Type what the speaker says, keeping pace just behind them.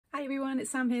Hi everyone, it's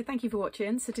Sam here. Thank you for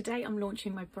watching. So today I'm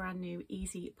launching my brand new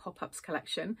Easy Pop-Ups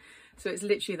collection. So it's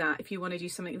literally that. If you want to do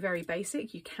something very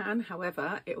basic, you can.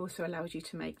 However, it also allows you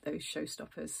to make those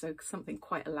showstoppers. So something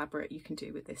quite elaborate you can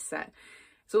do with this set.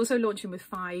 It's also launching with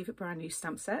 5 brand new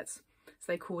stamp sets.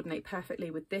 So they coordinate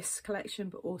perfectly with this collection,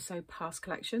 but also past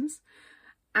collections.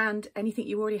 And anything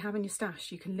you already have in your stash,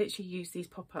 you can literally use these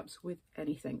pop-ups with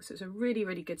anything. So it's a really,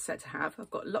 really good set to have. I've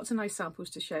got lots of nice samples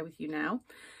to share with you now.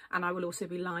 And I will also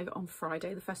be live on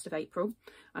Friday, the 1st of April.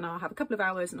 And I'll have a couple of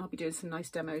hours and I'll be doing some nice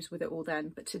demos with it all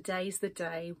then. But today's the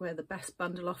day where the best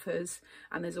bundle offers,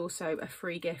 and there's also a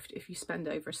free gift if you spend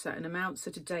over a certain amount.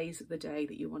 So today's the day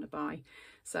that you want to buy.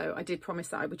 So I did promise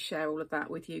that I would share all of that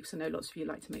with you, because I know lots of you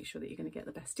like to make sure that you're going to get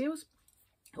the best deals.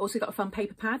 Also got a fun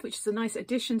paper pad, which is a nice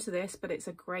addition to this, but it's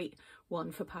a great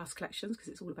one for past collections because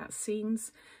it's all about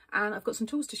seams. And I've got some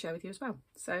tools to share with you as well.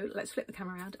 So let's flip the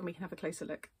camera around and we can have a closer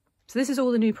look. So this is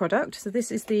all the new product. So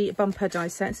this is the bumper die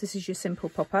sets. This is your simple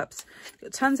pop-ups.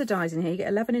 Got tons of dies in here. You get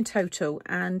 11 in total,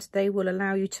 and they will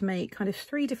allow you to make kind of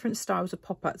 3 different styles of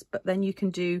pop-ups, but then you can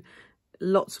do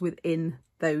lots within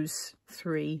those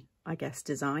 3, I guess,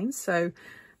 designs. So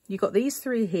you've got these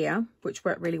 3 here, which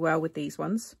work really well with these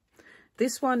ones.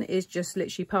 This one is just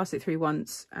literally pass it through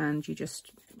once, and you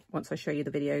just, once I show you the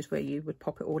videos where you would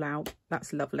pop it all out,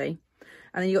 that's lovely.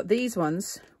 And then you got these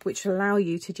ones, which allow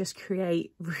you to just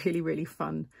create really, really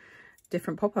fun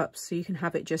different pop-ups. So you can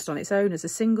have it just on its own as a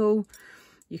single.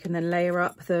 You can then layer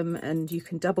up them, and you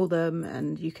can double them,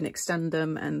 and you can extend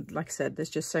them. And like I said, there's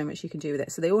just so much you can do with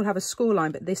it. So they all have a score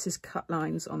line, but this is cut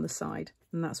lines on the side.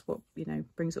 And that's what, you know,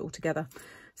 brings it all together.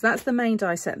 So that's the main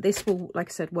die set. This will, like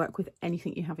I said, work with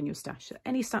anything you have in your stash. So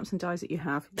any stamps and dies that you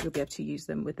have, you'll be able to use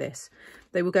them with this.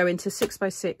 They will go into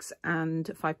 6x6 and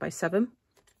 5x7.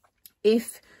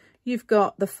 If you've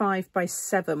got the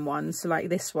 5x7 one, so like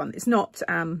this one, it's not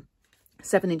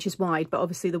 7 inches wide, but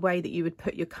obviously the way that you would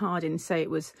put your card in, say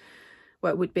it was,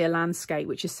 well, it would be a landscape,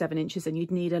 which is 7 inches, and you'd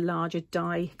need a larger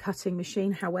die cutting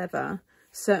machine. However,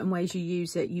 certain ways you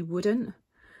use it, you wouldn't.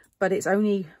 But it's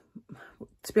only,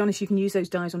 to be honest, you can use those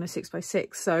dies on a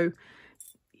 6x6. So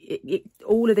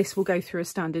all of this will go through a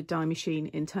standard die machine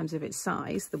in terms of its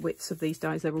size. The widths of these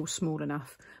dies, they're all small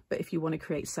enough. But if you want to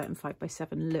create certain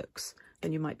 5x7 looks,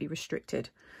 then you might be restricted.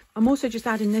 I'm also just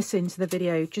adding this into the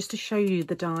video just to show you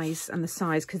the dies and the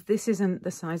size, because this isn't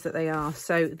the size that they are.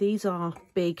 So these are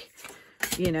big,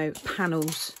 you know,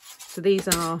 panels. So these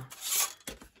are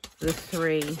the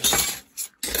 3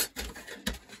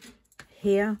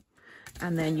 here.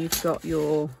 And then you've got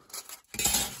your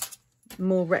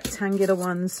more rectangular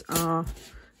ones are,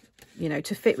 you know,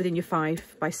 to fit within your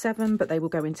 5x7, but they will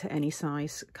go into any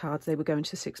size cards. They will go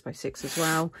into 6x6 as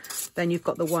well. Then you've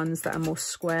got the ones that are more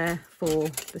square for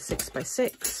the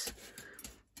 6x6,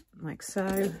 like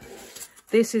so.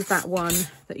 This is that one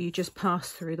that you just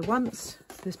pass through the once.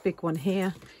 This big one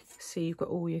here. See, you've got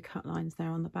all your cut lines there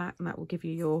on the back, and that will give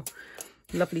you your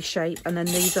lovely shape. And then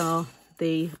these are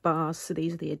the bars, so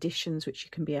these are the additions which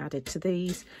can be added to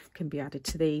these, can be added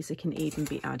to these. It can even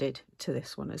be added to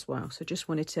this one as well. So just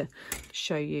wanted to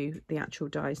show you the actual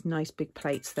dies. Nice big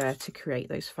plates there to create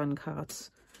those fun cards,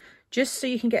 just so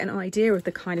you can get an idea of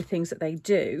the kind of things that they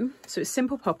do. So it's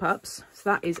simple pop-ups,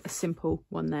 so that is a simple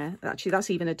one there. Actually,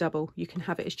 that's even a double. You can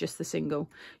have it as just the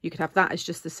single, you could have that as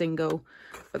just the single,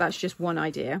 but that's just one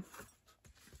idea.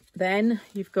 Then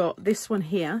you've got this one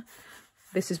here.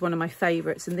 This is one of my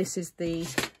favorites, and this is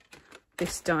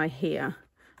this die here.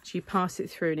 So you pass it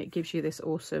through and it gives you this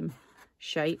awesome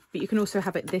shape. But you can also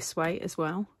have it this way as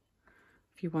well,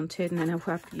 if you wanted, and then it'll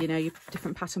have, you know, your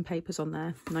different pattern papers on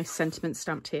there. Nice sentiment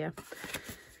stamped here.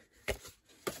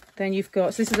 Then you've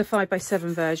got, so this is a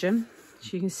 5x7 version.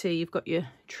 So you can see you've got your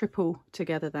triple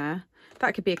together there.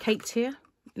 That could be a cake tier.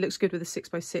 It looks good with a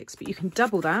 6x6, but you can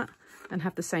double that and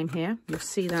have the same here. You'll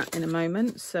see that in a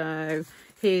moment. So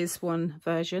here's one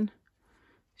version,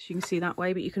 so you can see that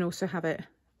way, but you can also have it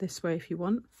this way if you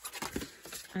want.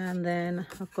 And then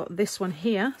I've got this one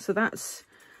here, so that's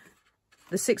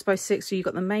the 6x6. So you've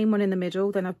got the main one in the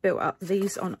middle, then I've built up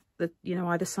these on the, you know,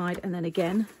 either side, and then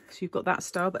again, so you've got that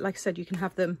style. But like I said, you can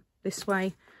have them this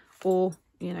way, or,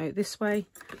 you know, this way,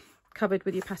 covered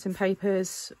with your pattern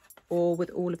papers, or with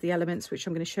all of the elements, which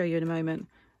I'm going to show you in a moment.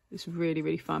 It's really,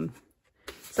 really fun.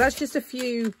 So that's just a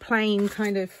few plain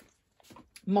kind of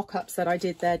mock-ups that I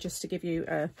did there, just to give you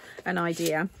an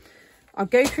idea. I'll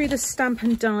go through the stamp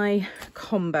and die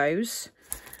combos,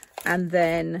 and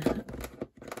then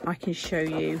I can show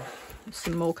you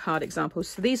some more card examples.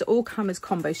 So these all come as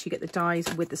combos, so you get the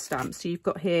dies with the stamps. So you've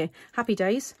got here Happy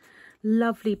Days.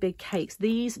 lovely big cakes.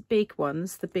 These big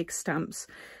ones, the big stamps,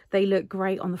 they look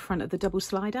great on the front of the double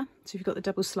slider. So if you've got the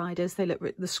double sliders, they look,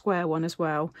 the square one as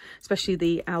well, especially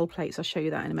the owl plates. I'll show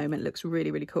you that in a moment. It looks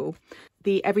really, really cool.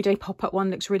 The everyday pop-up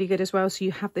one looks really good as well. So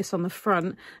you have this on the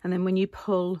front, and then when you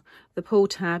pull the pull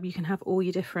tab, you can have all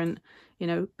your different, you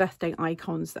know, birthday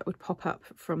icons that would pop up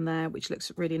from there, which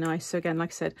looks really nice. So again,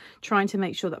 like I said, trying to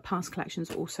make sure that past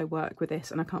collections also work with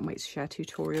this, and I can't wait to share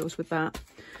tutorials with that.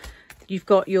 You've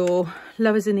got your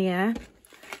lovers in the air.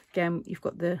 Again, you've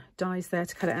got the dies there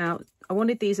to cut it out. I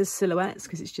wanted these as silhouettes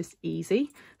because it's just easy.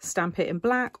 Stamp it in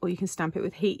black, or you can stamp it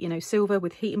with heat, you know, silver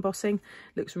with heat embossing.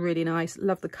 Looks really nice.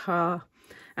 Love the car.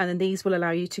 And then these will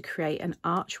allow you to create an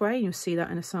archway. You'll see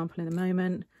that in a sample in a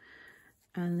moment.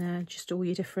 And then just all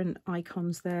your different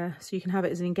icons there. So you can have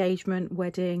it as an engagement,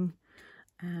 wedding,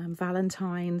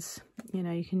 Valentine's. You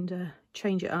know, you can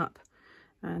change it up.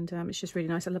 And it's just really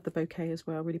nice. I love the bouquet as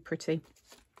well, really pretty.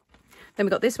 Then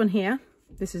we've got this one here.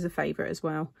 This is a favourite as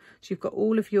well. So you've got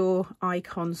all of your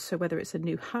icons. So whether it's a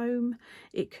new home,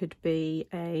 it could be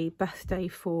a birthday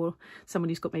for someone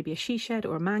who's got maybe a she shed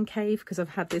or a man cave, because I've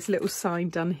had this little sign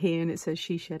done here and it says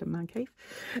she shed and man cave.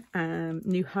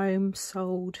 New home,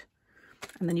 sold.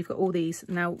 And then you've got all these.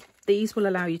 Now these will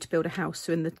allow you to build a house.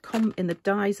 So in the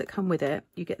dies that come with it,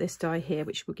 you get this die here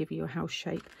which will give you a house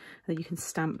shape, and then you can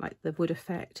stamp like the wood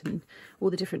effect and all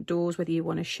the different doors, whether you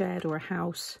want a shed or a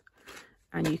house,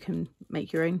 and you can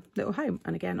make your own little home.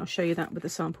 And again, I'll show you that with the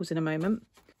samples in a moment.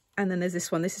 And then there's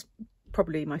this one. This is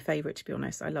probably my favorite, to be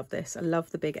honest. I love this. I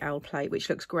love the big owl plate, which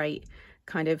looks great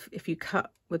kind of if you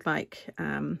cut with like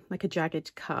a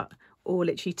jagged cut, or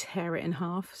literally tear it in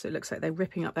half. So it looks like they're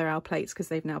ripping up their owl plates because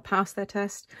they've now passed their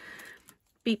test.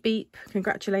 Beep, beep,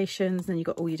 congratulations. Then you've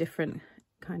got all your different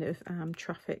kind of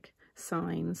traffic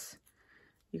signs.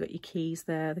 You've got your keys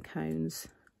there, the cones,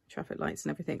 traffic lights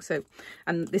and everything. So,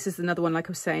 and this is another one, like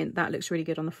I was saying, that looks really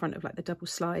good on the front of like the double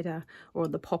slider or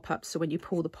on the pop-up. So when you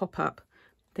pull the pop-up,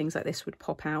 things like this would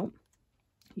pop out.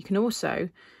 You can also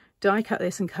die cut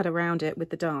this and cut around it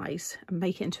with the dies and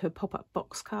make it into a pop-up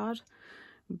box card.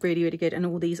 Really, really good. And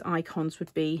all these icons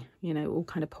would be, you know, all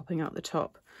kind of popping out the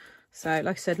top. So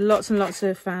like I said, lots and lots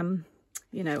of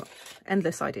you know,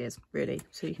 endless ideas really.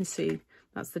 So you can see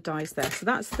that's the dies there. So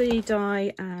that's the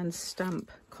die and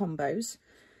stamp combos.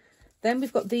 Then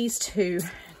we've got these two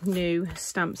new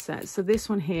stamp sets. So this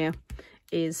one here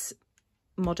is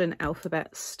Modern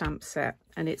Alphabet stamp set,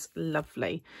 and it's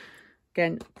lovely.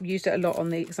 Again, used it a lot on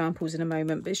the examples in a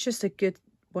moment, but it's just a good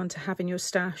one to have in your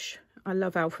stash. I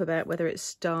love alphabet, whether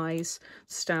it's dies,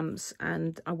 stamps,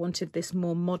 and I wanted this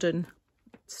more modern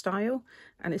style,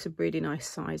 and it's a really nice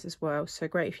size as well. So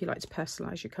great if you like to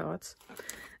personalise your cards.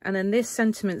 And then this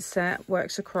sentiment set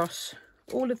works across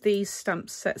all of these stamp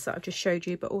sets that I've just showed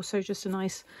you, but also just a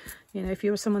nice, you know, if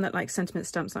you're someone that likes sentiment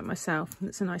stamps like myself,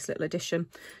 it's a nice little addition.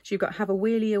 So you've got have a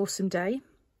really awesome day.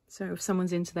 So if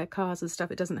someone's into their cards and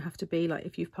stuff, it doesn't have to be like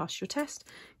if you've passed your test,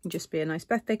 it can just be a nice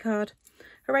birthday card.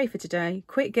 Hooray for today.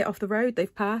 Quick, get off the road,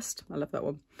 they've passed. I love that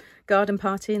one. Garden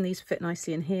party, and these fit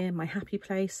nicely in here. My happy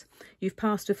place. You've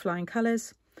passed with flying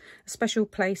colours. A special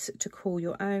place to call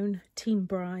your own. Team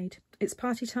bride. It's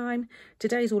party time.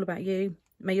 Today's all about you.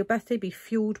 May your birthday be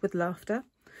fueled with laughter.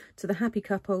 To the happy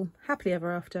couple, happily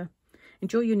ever after.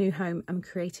 Enjoy your new home and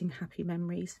creating happy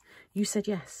memories. You said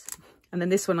yes. And then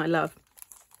this one I love.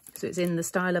 So it's in the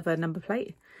style of a number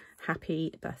plate.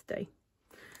 Happy birthday.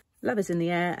 Love is in the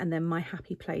air, and then my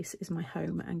happy place is my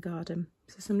home and garden.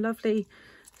 So some lovely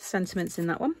sentiments in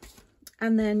that one.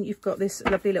 And then you've got this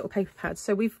lovely little paper pad.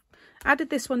 So we've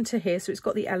added this one to here, so it's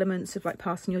got the elements of like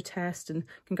passing your test and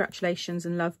congratulations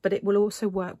and love, but it will also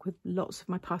work with lots of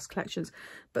my past collections.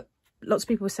 But lots of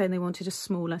people were saying they wanted a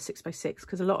smaller 6x6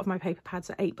 because a lot of my paper pads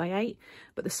are 8x8,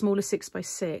 but the smaller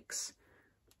 6x6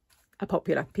 are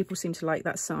popular. People seem to like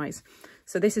that size.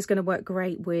 So this is going to work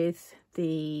great with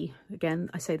the, again,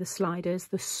 I say the sliders,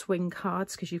 the swing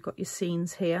cards, because you've got your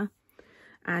scenes here.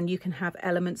 And you can have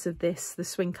elements of this. The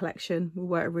swing collection will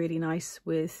work really nice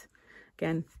with,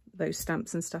 again, those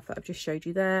stamps and stuff that I've just showed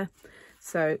you there.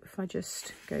 So if I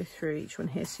just go through each one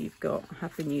here, so you've got, I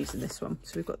have been using this one.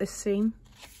 So we've got this scene.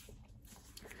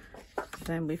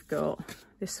 Then we've got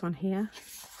this one here.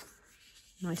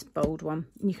 Nice bold one.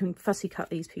 You can fussy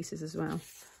cut these pieces as well.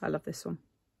 I love this one.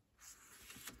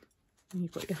 And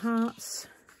you've got your hearts.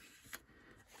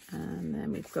 And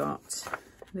then we've got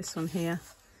this one here.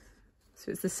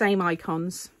 So it's the same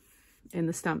icons in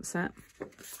the stamp set.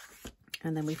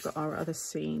 And then we've got our other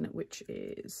scene, which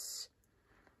is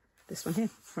this one here,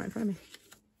 right in front of me.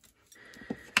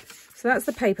 So that's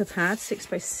the paper pad,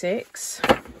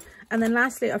 6x6. And then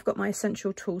lastly, I've got my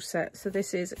essential tool set. So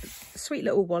this is a sweet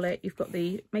little wallet. You've got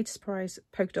the Made to Surprise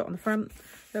polka dot on the front,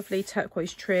 lovely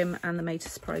turquoise trim, and the Made to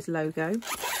Surprise logo.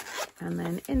 And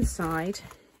then inside,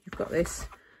 you've got this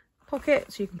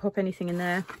pocket, so you can pop anything in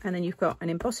there. And then you've got an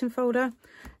embossing folder,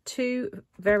 2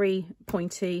 very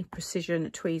pointy precision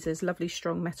tweezers, lovely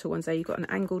strong metal ones there. You've got an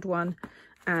angled one,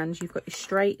 and you've got your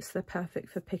straights. They're perfect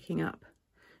for picking up,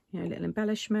 you know, little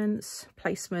embellishments,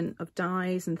 placement of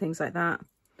dies and things like that.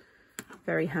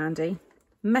 Very handy.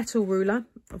 Metal ruler.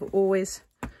 I've always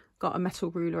got a metal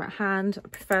ruler at hand. I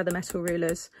prefer the metal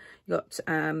rulers. You've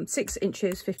got 6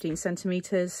 inches, 15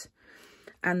 centimeters.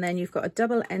 And then you've got a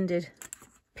double-ended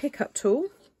pickup tool.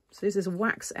 So this is a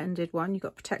wax-ended one. You've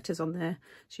got protectors on there.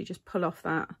 So you just pull off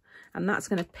that. And that's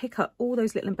going to pick up all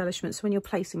those little embellishments. So when you're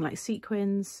placing like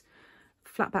sequins,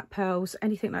 flat back pearls,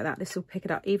 anything like that, this will pick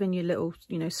it up. Even your little,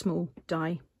 you know, small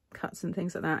die cuts and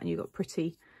things like that. And you've got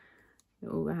pretty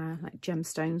little like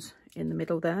gemstones in the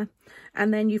middle there.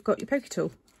 And then you've got your poker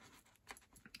tool.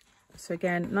 So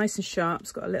again, nice and sharp.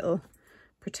 It's got a little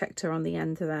protector on the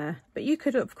end there. But you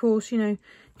could, of course, you know,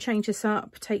 change this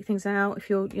up, take things out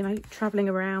if you're, you know, traveling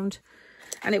around.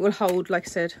 And it will hold, like I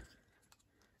said,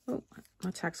 oh, my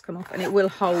tag's come off. And it will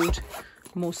hold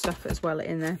more stuff as well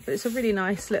in there. But it's a really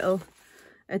nice little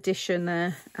addition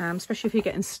there, especially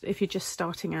if you're just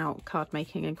starting out card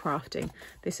making and crafting.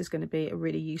 This is going to be a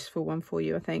really useful one for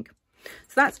you, I think.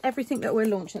 So that's everything that we're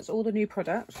launching. That's all the new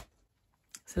products.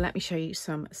 So let me show you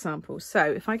some samples. So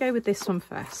if I go with this one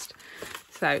first,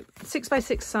 so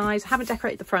 6x6 size. I haven't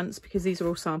decorated the fronts because these are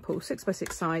all samples.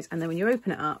 6x6 size, and then when you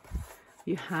open it up,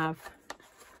 you have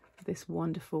this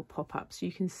wonderful pop-up. So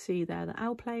you can see there the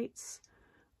owl plates,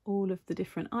 all of the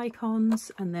different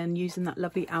icons, and then using that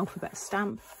lovely alphabet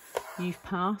stamp, you've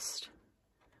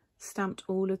stamped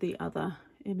all of the other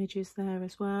images there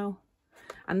as well.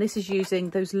 And this is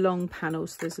using those long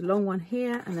panels. There's a long one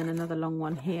here and then another long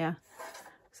one here.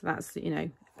 So that's, you know,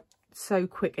 so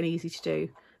quick and easy to do,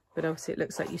 but obviously it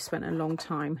looks like you spent a long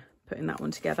time putting that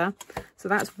one together. So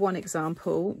that's one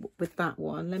example with that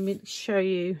one. Let me show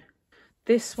you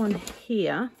this one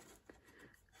here,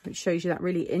 which shows you that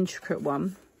really intricate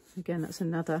one. Again, that's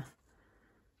another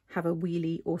have a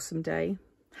wheelie awesome day,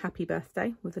 happy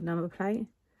birthday with a number plate.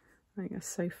 I think that's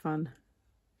so fun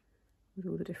with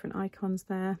all the different icons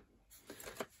there.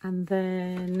 And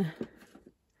then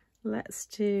let's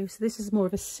do, so this is more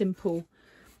of a simple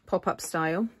pop-up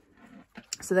style.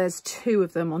 So there's 2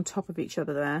 of them on top of each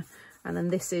other there. And then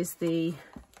this is the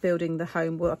building the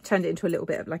home. Well, I've turned it into a little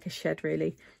bit of like a shed,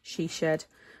 really, she shed.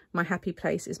 My happy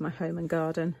place is my home and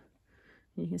garden.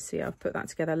 You can see I've put that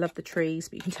together. I love the trees,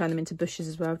 but you can turn them into bushes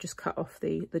as well. Just cut off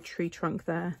the tree trunk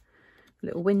there.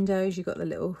 Little windows, you've got the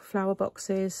little flower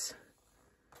boxes,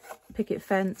 picket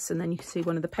fence, and then you can see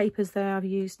one of the papers there I've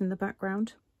used in the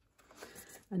background.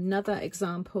 Another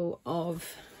example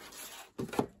of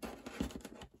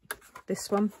this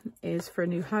one is for a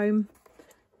new home.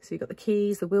 So you've got the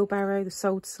keys, the wheelbarrow, the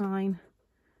sold sign,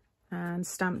 and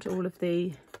stamped all of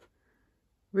the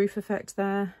roof effect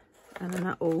there. And then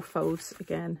that all folds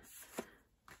again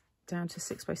down to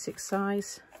 6x6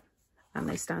 size, and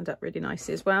they stand up really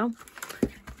nicely as well.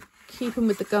 Keeping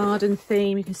with the garden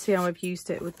theme, you can see how I've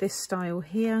used it with this style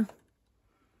here.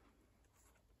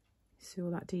 See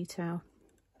all that detail.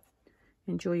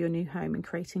 Enjoy your new home and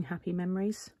creating happy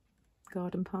memories.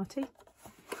 Garden party.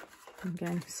 And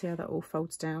again, you can see how that all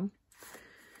folds down.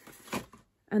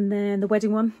 And then the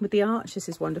wedding one with the arch. This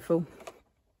is wonderful.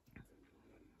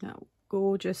 That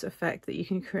gorgeous effect that you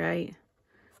can create.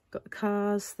 Got the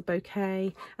cars, the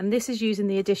bouquet, and this is using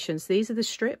the additions. These are the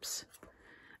strips,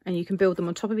 and you can build them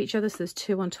on top of each other. So there's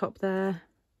 2 on top there.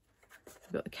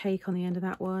 We've got the cake on the end of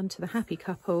that one, to the happy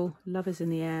couple, lovers in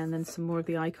the air, and then some more of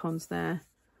the icons there.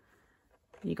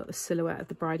 And you've got the silhouette of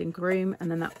the bride and groom,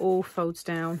 and then that all folds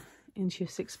down into your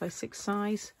 6x6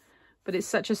 size. But it's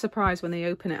such a surprise when they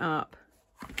open it up.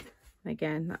 And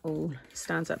again, that all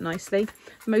stands up nicely.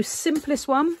 The most simplest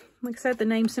one, like I said, the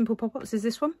name Simple Pop-Ups, is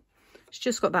this one. It's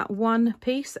just got that one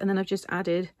piece, and then I've just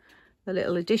added the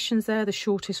little additions there, the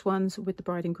shortest ones with the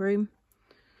bride and groom,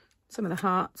 some of the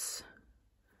hearts,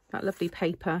 that lovely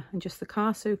paper, and just the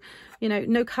car. So, you know,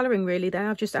 no colouring really there.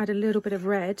 I've just added a little bit of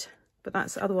red, but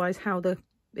that's otherwise how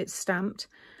it's stamped.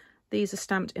 These are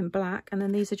stamped in black, and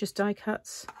then these are just die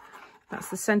cuts. That's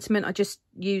the sentiment. I just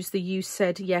used the "you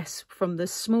said yes" from the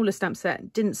smaller stamp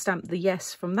set, didn't stamp the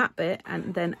yes from that bit,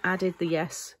 and then added the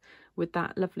yes with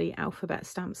that lovely alphabet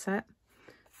stamp set.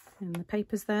 And the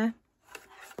papers there.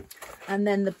 And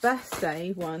then the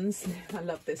birthday ones, I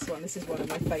love this one. This is one of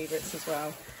my favourites as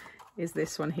well, is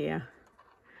this one here.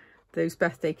 Those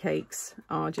birthday cakes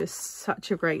are just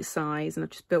such a great size, and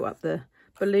I've just built up the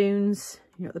balloons.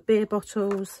 You've got the beer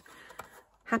bottles.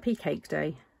 Happy Cake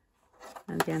Day.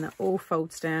 And again, that all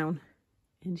folds down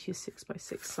into your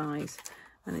 6x6 size,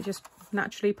 and it just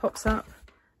naturally pops up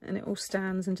and it all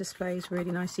stands and displays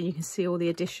really nicely. You can see all the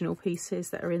additional pieces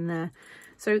that are in there.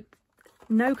 So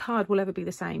no card will ever be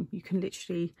the same. You can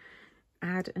literally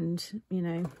add and, you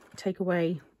know, take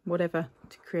away whatever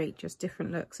to create just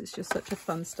different looks. It's just such a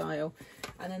fun style.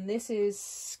 And then this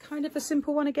is kind of a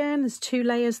simple one again. There's 2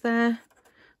 layers there.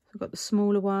 I've got the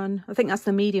smaller one. I think that's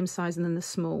the medium size, and then the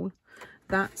small.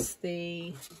 That's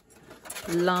the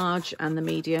large and the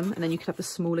medium, and then you could have the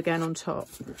small again on top.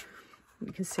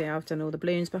 You can see I've done all the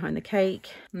balloons behind the cake.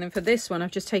 And then for this one,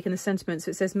 I've just taken the sentiment. So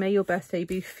it says, may your birthday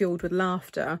be filled with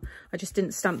laughter. I just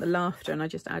didn't stamp the laughter, and I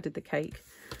just added the cake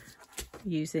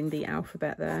using the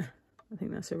alphabet there. I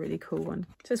think that's a really cool one.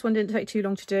 So this one didn't take too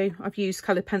long to do. I've used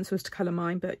coloured pencils to colour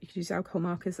mine, but you could use alcohol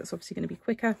markers. That's obviously going to be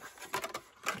quicker.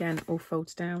 Again, all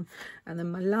folds down. And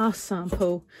then my last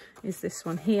sample is this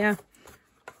one here.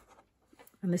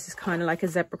 And this is kind of like a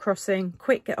zebra crossing.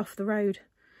 Quick, get off the road.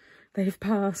 They've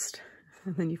passed.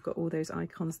 And then you've got all those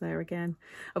icons there again.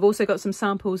 I've also got some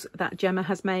samples that Gemma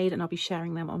has made, and I'll be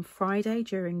sharing them on Friday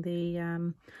during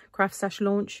the Craft Stash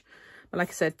launch. But like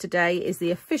I said, today is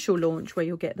the official launch where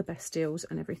you'll get the best deals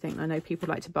and everything. I know people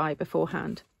like to buy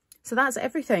beforehand. So that's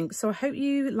everything. So I hope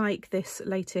you like this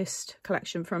latest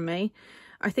collection from me.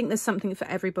 I think there's something for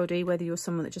everybody, whether you're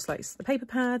someone that just likes the paper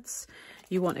pads,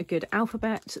 you want a good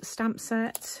alphabet stamp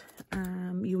set,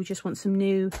 you just want some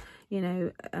new, you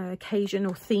know, occasion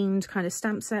or themed kind of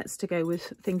stamp sets to go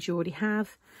with things you already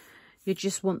have. You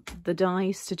just want the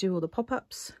dies to do all the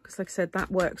pop-ups, because like I said, that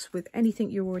works with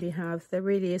anything you already have. There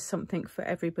really is something for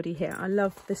everybody here. I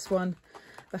love this one,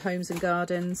 the Homes and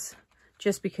Gardens,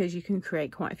 just because you can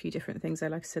create quite a few different things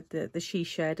there. Like I said, the she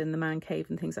shed and the man cave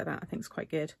and things like that, I think is quite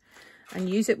good. And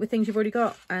use it with things you've already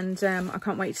got. And I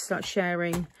can't wait to start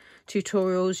sharing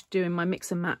tutorials, doing my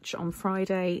mix and match on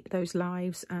Friday, those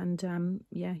lives, and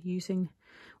yeah, using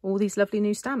all these lovely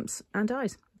new stamps and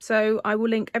dies. So I will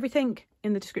link everything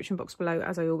in the description box below,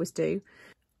 as I always do.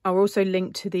 I'll also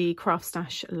link to the Craft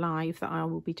Stash live that I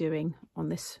will be doing on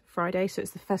this Friday. So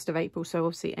it's the 1st of April. So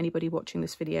obviously anybody watching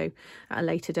this video at a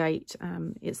later date,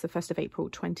 it's the 1st of April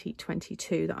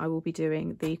 2022 that I will be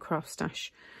doing the Craft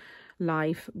Stash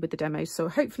live with the demos. So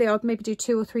hopefully I'll maybe do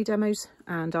 2 or 3 demos,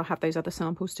 and I'll have those other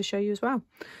samples to show you as well.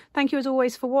 Thank you as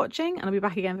always for watching, and I'll be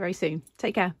back again very soon.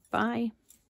 Take care. Bye.